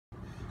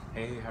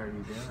Hey, how are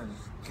you doing?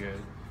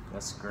 Good.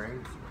 That's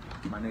great.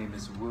 My name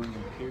is William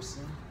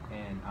Pearson,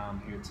 and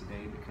I'm here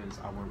today because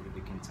I work with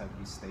the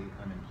Kentucky State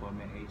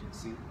Unemployment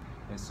Agency.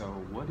 And so,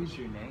 what is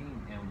your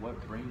name and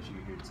what brings you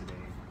here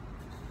today?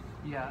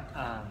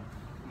 Yeah,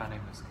 my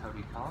name is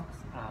Cody Cox,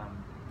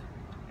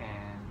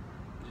 and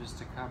just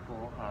a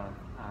couple of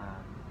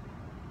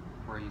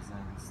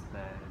reasons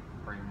that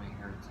bring me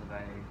here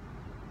today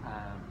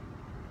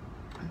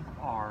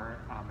are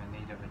I'm in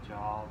need of a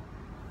job,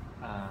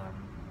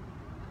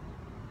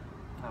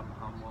 I'm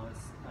homeless,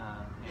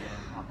 and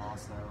I'm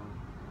also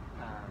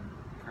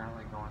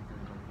currently going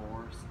through a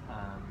divorce,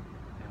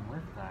 and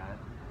with that,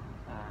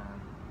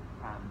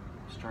 I'm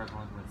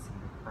struggling with some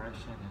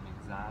depression and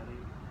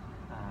anxiety.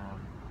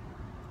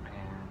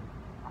 And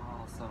I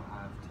also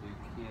have two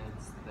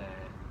kids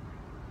that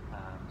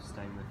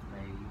stay with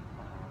me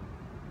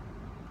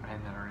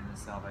and that are in the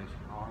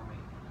Salvation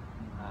Army,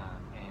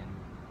 and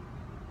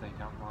they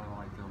don't really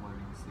like their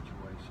living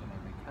situation,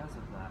 and because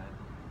of that,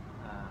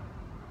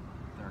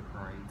 their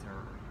grades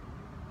are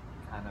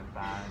kind of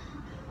bad.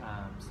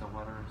 So,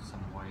 what are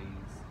some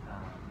ways,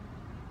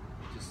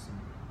 just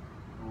some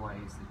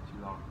ways that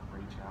you all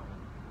can reach out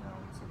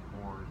and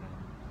support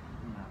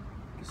and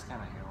just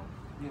kind of help?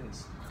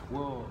 Yes.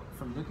 Well,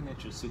 from looking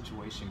at your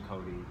situation,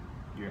 Cody,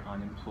 you're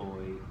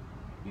unemployed,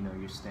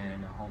 you're staying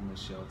in a homeless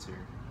shelter,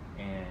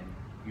 and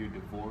your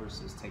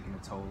divorce is taking a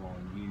toll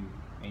on you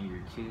and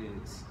your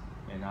kids,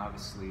 and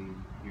obviously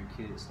your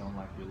kids don't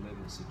like your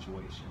living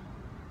situation.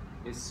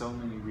 It's so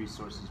many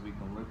resources we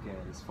can look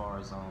at as far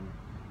as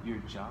your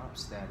job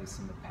status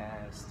in the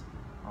past.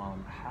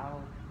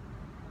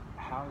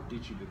 How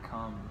did you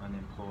become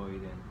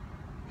unemployed, and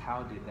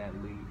how did that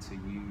lead to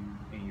you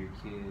and your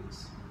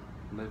kids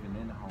living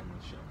in a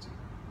homeless shelter?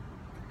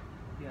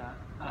 Yeah,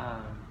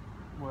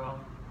 well,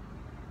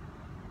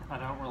 I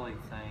don't really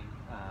think,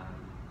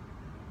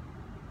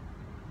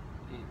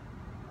 it,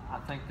 I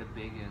think the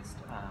biggest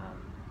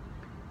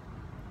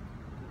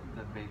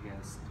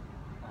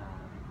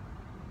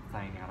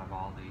thing out of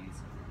all these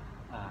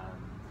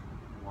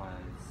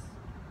was,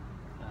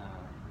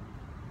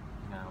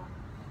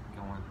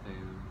 going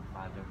through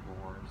my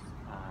divorce.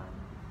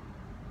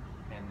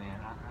 And then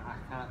I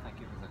kind of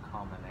think it was a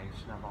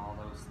combination of all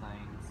those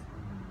things.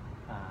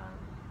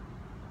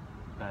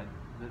 But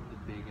the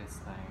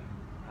biggest thing,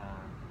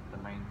 the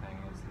main thing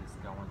is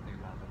going through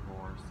my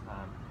divorce.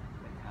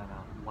 It kind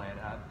of led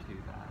up to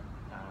that,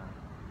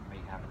 me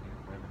having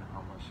to live in a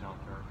homeless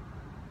shelter,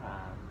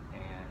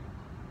 and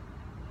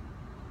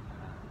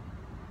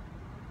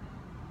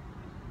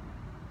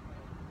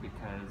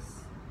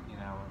because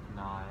of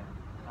not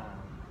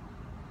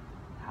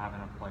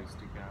having a place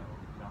to go,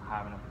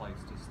 having a place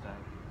to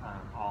stay,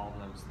 all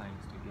those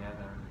things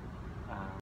together